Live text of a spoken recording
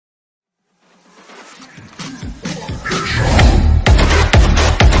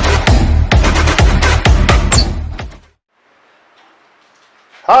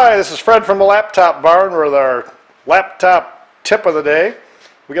Hi, this is Fred from the Laptop Barn with our laptop tip of the day.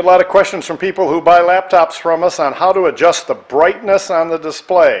 We get a lot of questions from people who buy laptops from us on how to adjust the brightness on the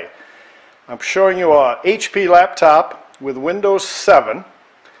display. I'm showing you a HP laptop with Windows 7,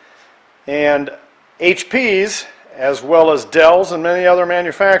 and HP's as well as Dell's and many other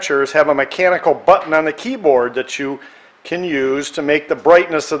manufacturers have a mechanical button on the keyboard that you can use to make the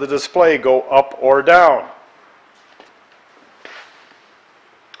brightness of the display go up or down.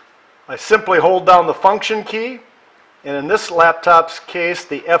 I simply hold down the function key, and in this laptop's case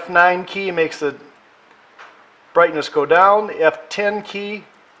the F9 key makes the brightness go down, the F10 key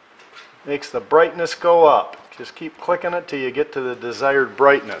makes the brightness go up. Just keep clicking it till you get to the desired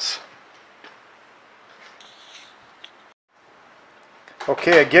brightness.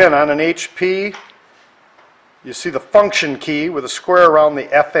 Okay, again on an HP you see the function key with a square around the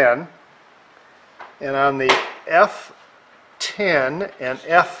FN, and on the F10 and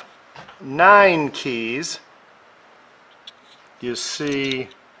F9 keys you see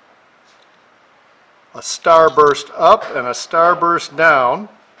a starburst up and a starburst down.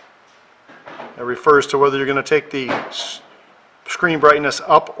 That refers to whether you're going to take the screen brightness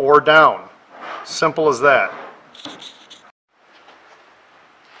up or down. Simple as that.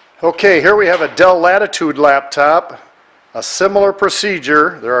 Okay, here we have a Dell Latitude laptop. A similar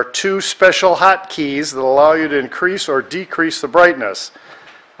procedure. There are two special hotkeys that allow you to increase or decrease the brightness.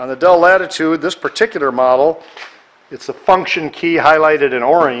 On the Dell Latitude, this particular model, it's a function key highlighted in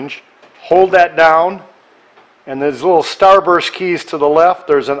orange. Hold that down, and there's little starburst keys to the left.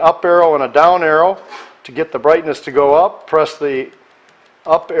 There's an up arrow and a down arrow to get the brightness to go up. Press the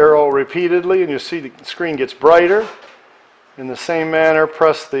up arrow repeatedly and you see the screen gets brighter. In the same manner,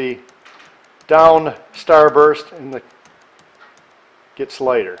 press the down starburst and it gets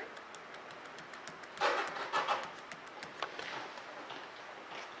lighter.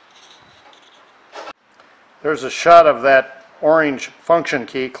 There's a shot of that orange function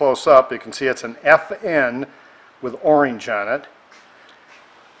key close up. You can see it's an FN with orange on it.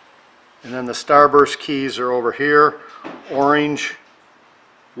 And then the starburst keys are over here, orange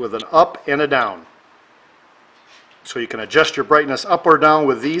with an up and a down. So you can adjust your brightness up or down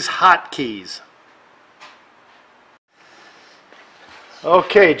with these hotkeys.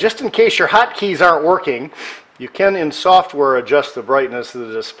 Okay, just in case your hotkeys aren't working, you can in software adjust the brightness of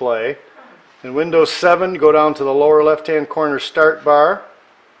the display. In Windows 7, go down to the lower left-hand corner start bar,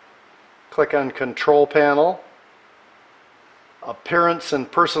 click on Control Panel, Appearance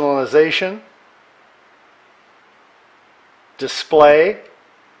and Personalization, Display,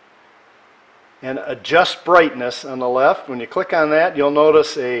 and Adjust Brightness on the left. When you click on that, you'll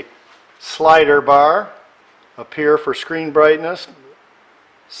notice a slider bar appear for screen brightness.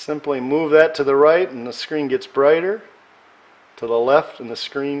 Simply move that to the right and the screen gets brighter, to the left and the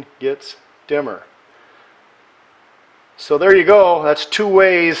screen gets dimmer. So there you go. That's two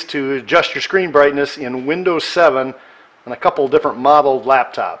ways to adjust your screen brightness in Windows 7 on a couple different modeled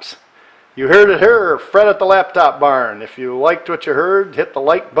laptops. You heard it here, Fred at the Laptop Barn. If you liked what you heard, hit the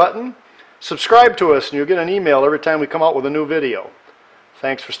like button. Subscribe to us and you'll get an email every time we come out with a new video.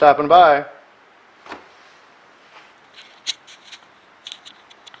 Thanks for stopping by.